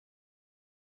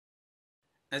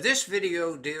Now this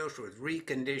video deals with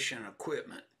reconditioned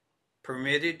equipment,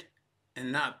 permitted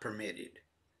and not permitted,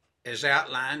 as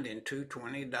outlined in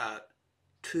 220.2a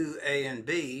and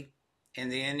b in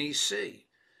the NEC.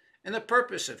 And the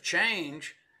purpose of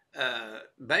change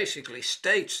basically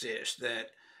states this, that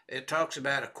it talks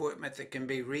about equipment that can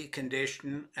be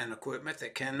reconditioned and equipment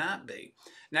that cannot be.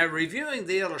 Now, reviewing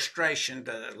the illustration,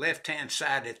 the left-hand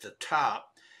side at the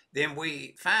top, then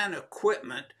we find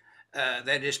equipment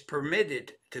that is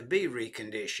permitted to be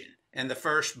reconditioned. And the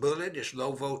first bullet is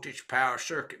low voltage power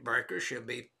circuit breakers shall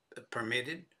be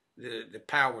permitted, the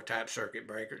power type circuit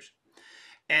breakers.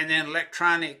 And then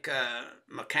electronic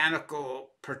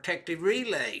mechanical protective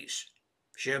relays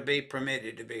shall be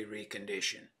permitted to be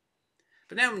reconditioned.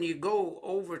 But now when you go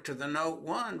over to the note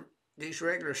 1, these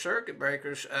regular circuit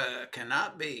breakers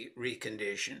cannot be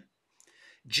reconditioned.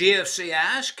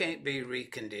 GFCIs can't be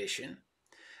reconditioned.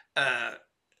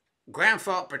 Ground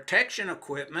fault protection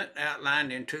equipment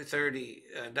outlined in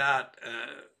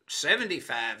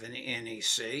 230.75 in the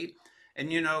NEC,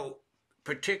 and you know,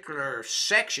 particular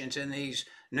sections in these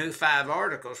new 5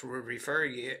 articles will refer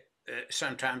you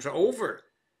sometimes over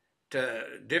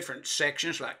to different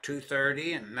sections like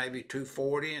 230 and maybe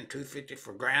 240 and 250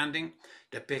 for grounding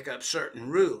to pick up certain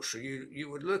rules. So you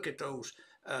would look at those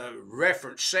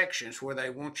reference sections where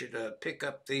they want you to pick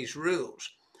up these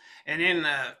rules. And in,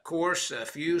 of course,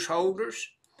 fuse holders,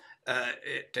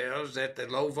 it tells that the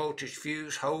low voltage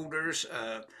fuse holders,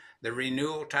 the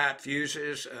renewal type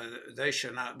fuses, they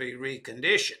shall not be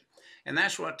reconditioned. And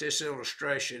that's what this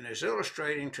illustration is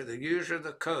illustrating to the user of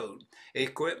the code: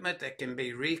 equipment that can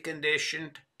be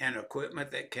reconditioned and equipment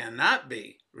that cannot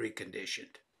be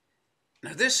reconditioned.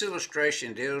 Now this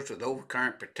illustration deals with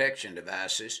overcurrent protection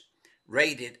devices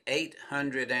rated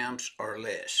 800 amps or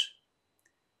less,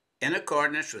 in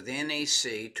accordance with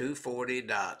NEC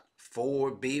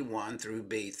 240.4B1 through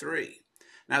B3.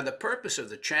 Now the purpose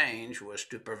of the change was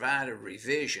to provide a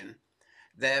revision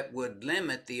that would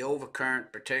limit the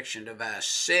overcurrent protection device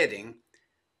setting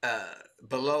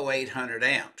below 800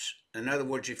 amps. In other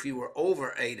words, if you were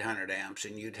over 800 amps,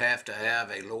 and you'd have to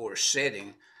have a lower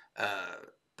setting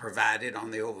provided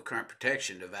on the overcurrent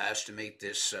protection device to meet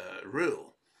this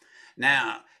rule.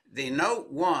 Now, the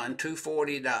Note 1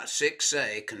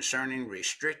 240.6a concerning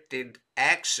restricted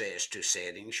access to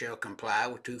settings shall comply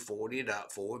with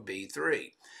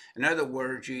 240.4b3. In other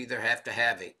words, you either have to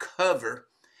have a cover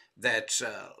that's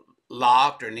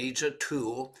locked or needs a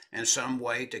tool in some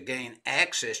way to gain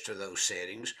access to those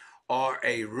settings, or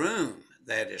a room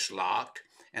that is locked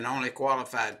and only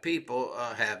qualified people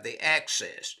have the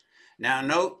access. Now,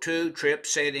 Note 2 trip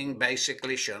setting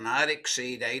basically shall not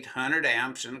exceed 800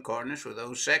 amps in accordance with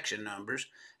those section numbers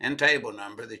and table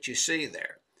number that you see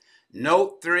there.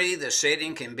 Note 3, the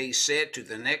setting can be set to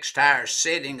the next higher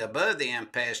setting above the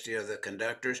ampacity of the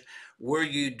conductors where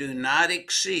you do not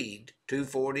exceed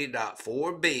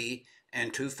 240.4b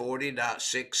and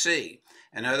 240.6c.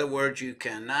 In other words, you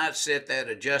cannot set that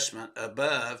adjustment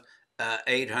above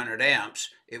 800 amps.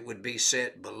 It would be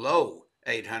set below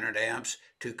 800 amps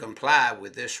to comply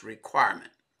with this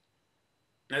requirement.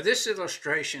 Now this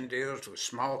illustration deals with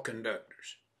small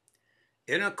conductors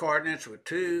in accordance with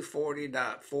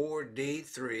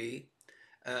 240.4D3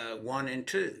 1 and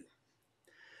 2.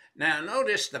 Now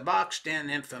notice the boxed in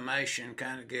information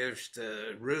kind of gives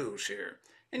the rules here.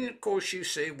 And of course you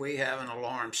see we have an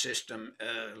alarm system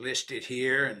listed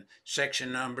here and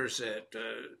section numbers that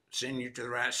send you to the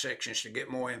right sections to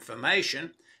get more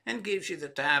information and gives you the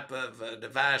type of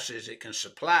devices it can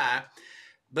supply.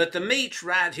 But the meat's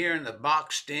right here in the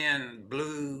boxed in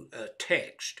blue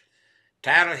text.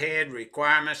 Title head,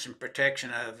 requirements and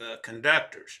protection of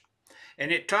conductors.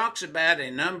 And it talks about a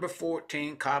number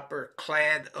 14 copper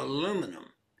clad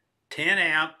aluminum 10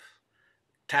 amp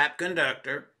type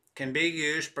conductor can be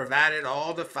used provided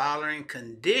all the following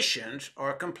conditions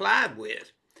are complied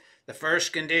with. The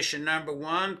first condition, number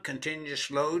 1, continuous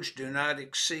loads do not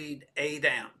exceed 8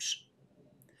 amps.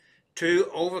 2,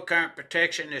 overcurrent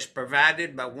protection is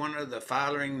provided by one of the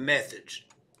following methods.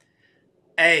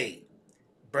 A,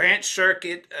 branch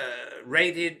circuit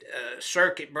rated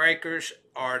circuit breakers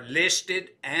are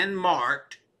listed and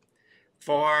marked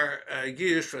for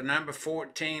use for number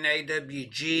 14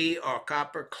 AWG or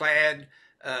copper-clad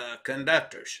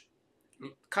conductors,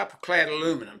 copper-clad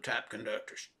aluminum type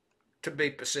conductors, to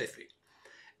be specific.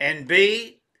 And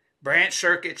B, branch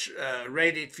circuits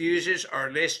rated fuses are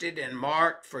listed and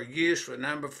marked for use with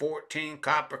number 14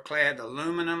 copper-clad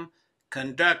aluminum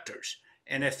conductors.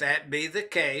 And if that be the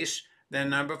case, then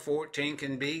number 14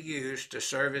 can be used to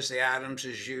service the items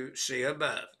as you see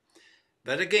above.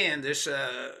 But again, this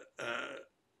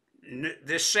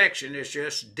this section is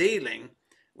just dealing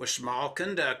with small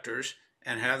conductors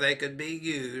and how they could be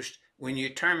used when you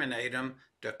terminate them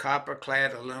to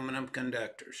copper-clad aluminum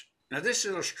conductors. Now this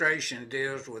illustration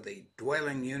deals with the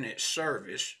dwelling unit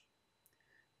service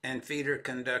and feeder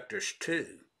conductors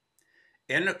too,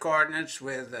 in accordance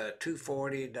with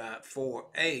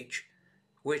 240.4H,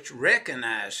 which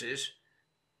recognizes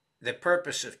the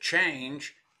purpose of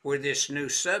change where this new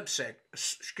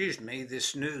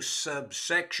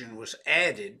subsection was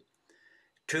added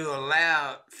to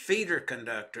allow feeder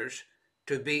conductors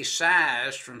to be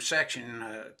sized from section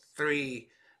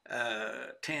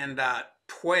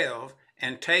 310.12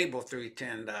 and table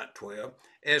 310.12,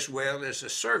 as well as the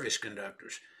service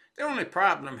conductors. The only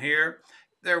problem here,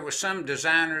 there were some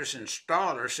designers and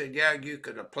installers said, yeah, you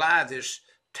could apply this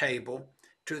table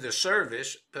to the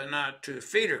service, but not to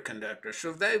feeder conductors.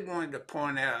 So they wanted to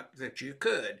point out that you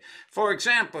could. For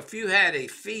example, if you had a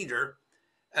feeder,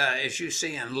 as you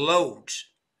see in loads,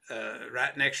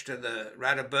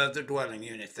 right above the dwelling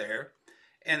unit there,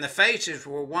 and the phases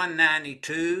were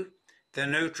 192, the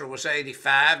neutral was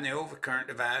 85, and the overcurrent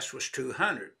device was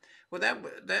 200. Well, that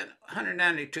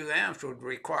 192 amps would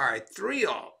require a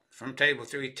 3-aught from table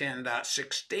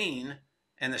 310.16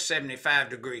 and the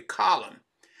 75-degree column.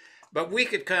 But we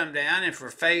could come down and for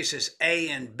phases A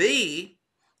and B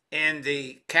and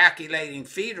the calculating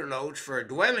feeder loads for a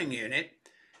dwelling unit,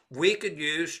 we could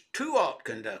use 2-aught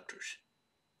conductors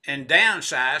and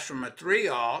downsize from a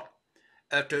 3-aught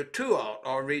up to a 2-aught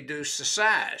or reduce the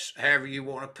size, however you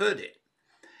want to put it.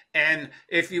 And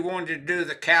if you wanted to do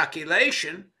the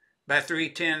calculation by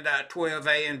 310.12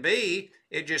 A and B,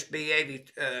 it'd just be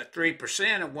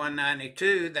 83% of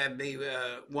 192. That'd be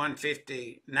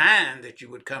 159 that you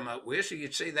would come up with. So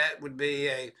you'd see that would be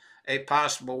a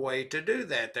possible way to do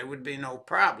that. There would be no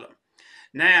problem.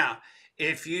 Now,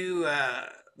 if you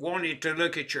wanted to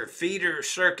look at your feeder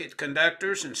circuit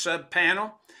conductors and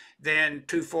sub-panel, then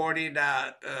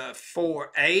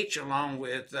 240.4H along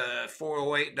with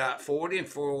 408.40 and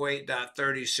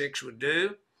 408.36 would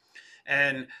do.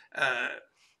 And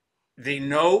the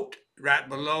note right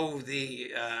below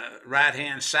the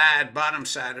right-hand side, bottom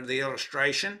side of the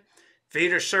illustration,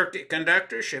 feeder circuit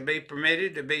conductors should be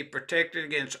permitted to be protected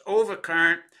against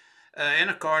overcurrent in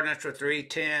accordance with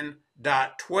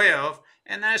 310.12,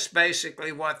 and that's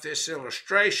basically what this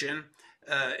illustration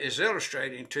is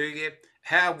illustrating to you,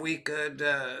 how we could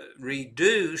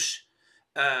reduce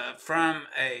from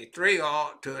a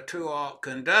 3-aught to a 2-aught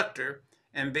conductor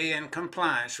and be in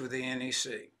compliance with the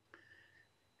NEC.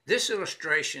 This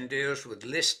illustration deals with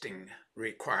listing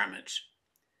requirements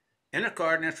in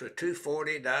accordance with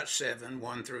 240.7,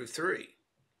 1 through 3.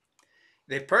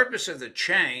 The purpose of the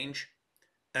change,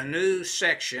 a new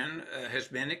section has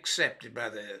been accepted by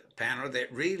the panel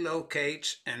that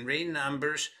relocates and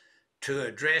renumbers to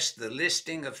address the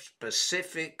listing of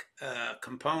specific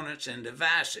components and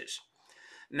devices.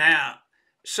 Now,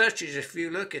 such as if you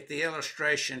look at the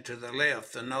illustration to the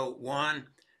left, the note 1,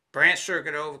 branch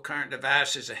circuit overcurrent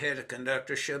devices ahead of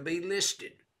conductor shall be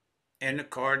listed in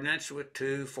accordance with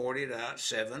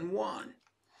 240.71.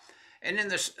 And in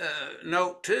this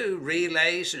note 2,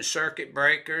 relays and circuit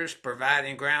breakers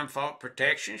providing ground fault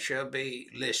protection shall be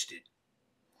listed.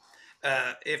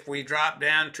 If we drop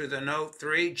down to the note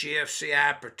 3,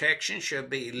 GFCI protection shall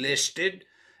be listed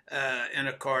in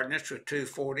accordance with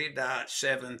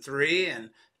 240.73 and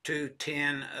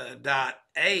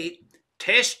 210.8,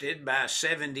 tested by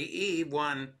 70E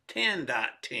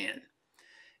 110.10.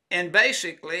 And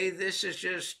basically, this is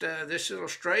just, this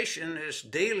illustration is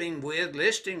dealing with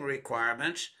listing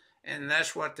requirements, and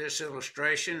that's what this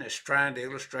illustration is trying to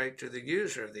illustrate to the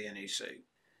user of the NEC.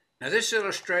 Now, this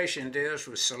illustration deals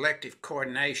with selective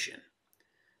coordination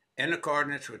in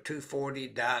accordance with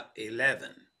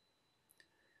 240.11.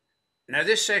 Now,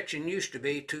 this section used to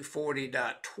be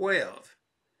 240.12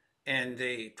 in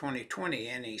the 2020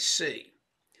 NEC.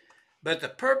 But the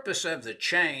purpose of the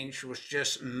change was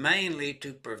just mainly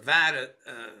to provide a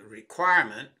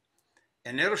requirement,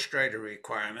 an illustrator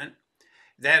requirement,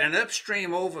 that an upstream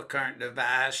overcurrent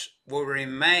device will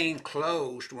remain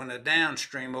closed when a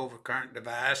downstream overcurrent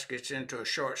device gets into a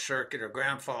short circuit or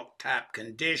ground fault type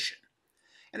condition.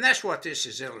 And that's what this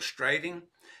is illustrating.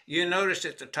 You notice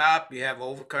at the top you have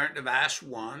overcurrent device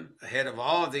 1 ahead of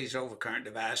all of these overcurrent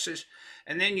devices,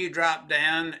 and then you drop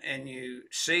down and you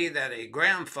see that a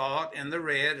ground fault in the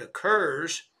red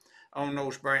occurs on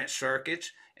those branch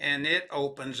circuits, and it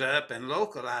opens up and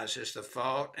localizes the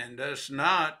fault and does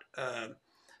not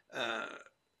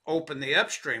open the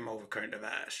upstream overcurrent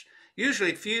device.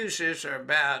 Usually fuses are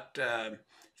about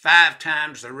 5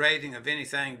 times the rating of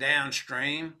anything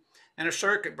downstream, and a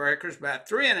circuit breaker is about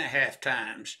 3.5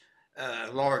 times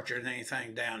larger than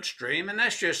anything downstream, and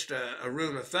that's just a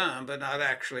rule of thumb, but not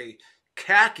actually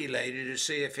calculated to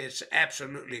see if it's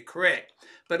absolutely correct.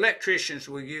 But electricians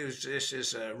will use this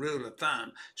as a rule of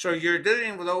thumb. So you're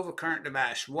dealing with overcurrent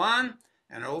device 1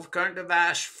 and overcurrent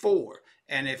device 4,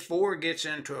 and if 4 gets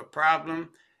into a problem,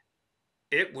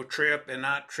 it will trip and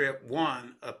not trip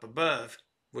 1 up above,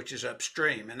 which is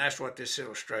upstream, and that's what this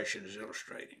illustration is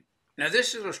illustrating. Now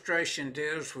this illustration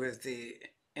deals with the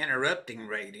interrupting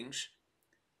ratings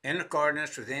in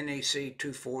accordance with NEC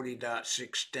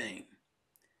 240.16.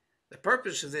 The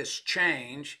purpose of this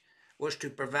change was to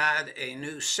provide a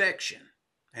new section,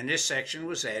 and this section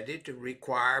was added to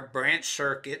require branch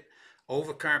circuit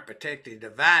overcurrent protected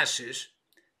devices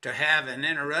to have an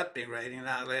interrupting rating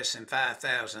not less than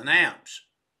 5,000 amps.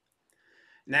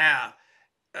 Now,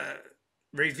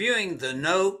 reviewing the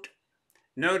note,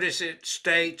 notice it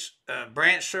states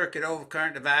branch circuit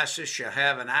overcurrent devices shall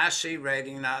have an IC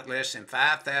rating not less than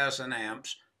 5,000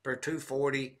 amps per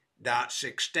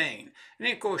 240.16. And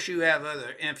of course you have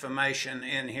other information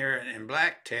in here in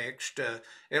black text to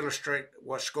illustrate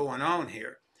what's going on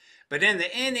here. But in the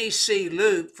NEC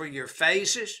loop for your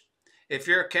phases, if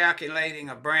you're calculating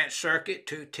a branch circuit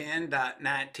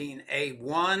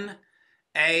 210.19A1,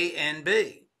 A and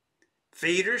B,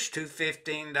 feeders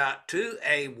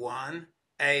 215.2A1,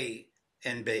 A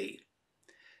and B.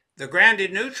 The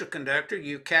grounded neutral conductor,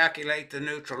 you calculate the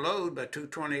neutral load by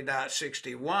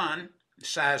 220.61, the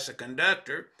size of the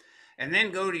conductor, and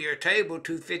then go to your table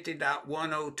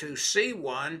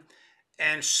 250.102C1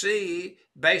 and see,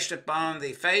 based upon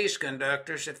the phase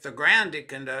conductors, if the grounded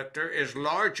conductor is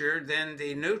larger than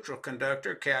the neutral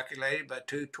conductor calculated by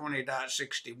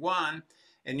 220.61,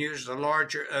 and use the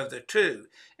larger of the two.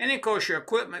 And of course your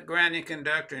equipment grounding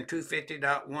conductor in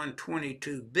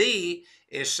 250.122B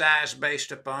is sized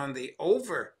based upon the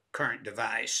overcurrent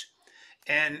device.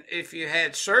 And if you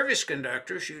had service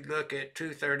conductors, you'd look at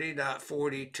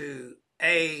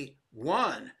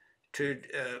 230.42A1 to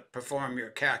perform your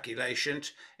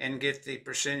calculations and get the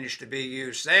percentage to be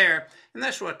used there. And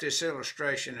that's what this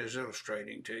illustration is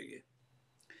illustrating to you.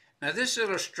 Now this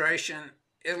illustration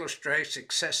illustrates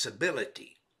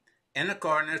accessibility in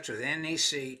accordance with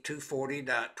NEC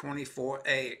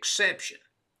 240.24A exception.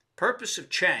 Purpose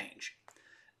of change.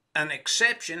 An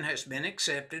exception has been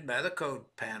accepted by the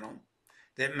code panel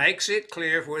that makes it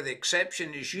clear where the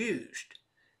exception is used.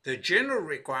 The general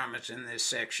requirements in this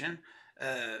section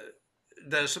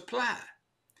does apply.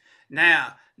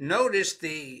 Now, notice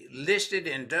the listed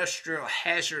industrial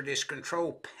hazardous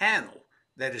control panel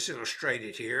that is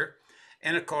illustrated here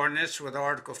in accordance with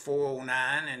Article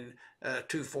 409 and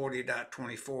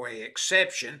 240.24A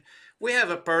exception. We have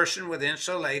a person with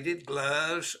insulated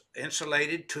gloves,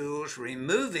 insulated tools,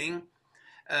 removing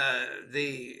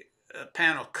the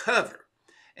panel cover.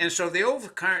 And so the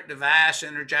overcurrent device,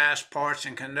 energized parts,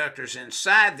 and conductors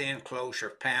inside the enclosure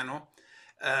panel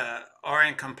are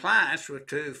in compliance with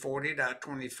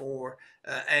 240.24A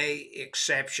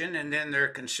exception, and then they're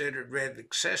considered readily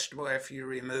accessible after you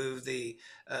remove the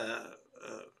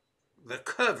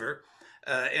cover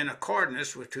in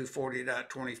accordance with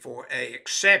 240.24A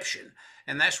exception.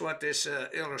 And that's what this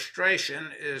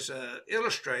illustration is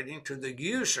illustrating to the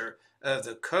user of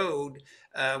the code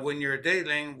when you're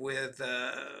dealing with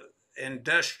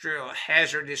industrial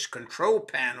hazardous control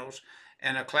panels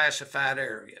in a classified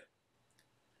area.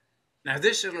 Now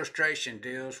this illustration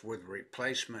deals with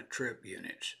replacement trip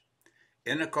units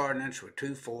in accordance with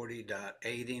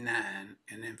 240.89,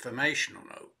 an informational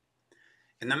note.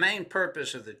 And the main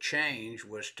purpose of the change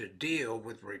was to deal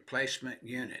with replacement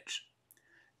units,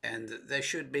 and they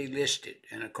should be listed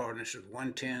in accordance with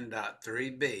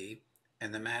 110.3b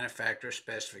and the manufacturer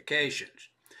specifications.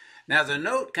 Now the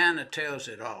note kind of tells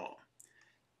it all.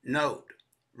 Note,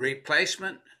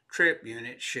 replacement trip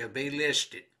units shall be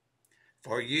listed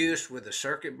for use with the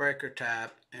circuit breaker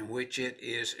type in which it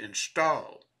is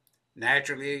installed,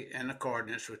 naturally in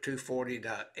accordance with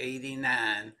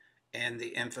 240.89 and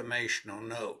the informational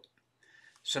note.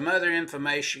 Some other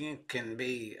information can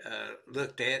be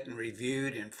looked at and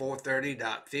reviewed in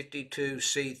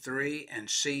 430.52C3 and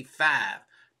C5,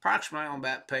 approximately on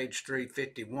about page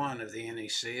 351 of the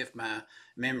NEC, if my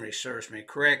memory serves me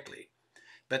correctly.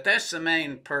 But that's the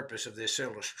main purpose of this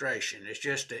illustration. It's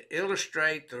just to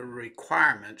illustrate the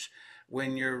requirements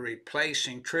when you're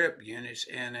replacing trip units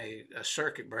in a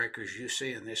circuit breaker as you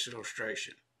see in this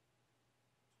illustration.